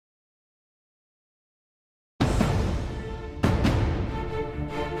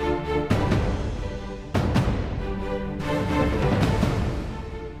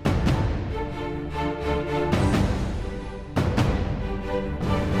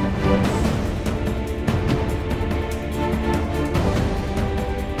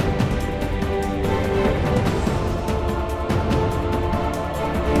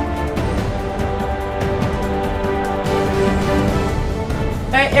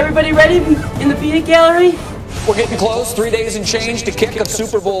Everybody ready in the peanut gallery? We're getting close. 3 days and change to kick of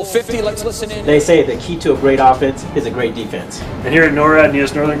Super Bowl 50. Let's listen in. They say the key to a great offense is a great defense. And here at Norad and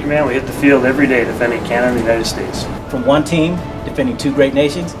U.S. Northern Command, we hit the field every day defending Canada and the United States. From one team defending two great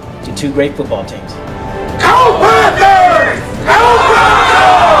nations to two great football teams. Go Panthers! Go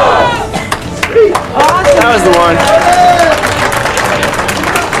Broncos! Awesome. That was the one.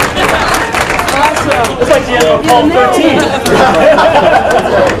 Awesome. It's like the end of Apollo 13.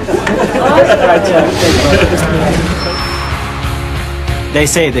 They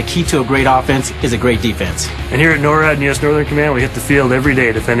say the key to a great offense is a great defense. And here at Norad and U.S. Northern Command, we hit the field every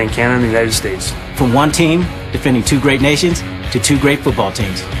day defending Canada and the United States. From one team defending two great nations to two great football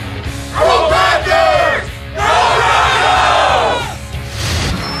teams. Go Panthers! Go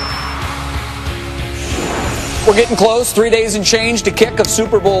Broncos! We're getting close. 3 days and change to kick of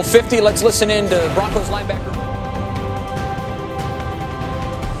Super Bowl 50. Let's listen in to Broncos linebacker.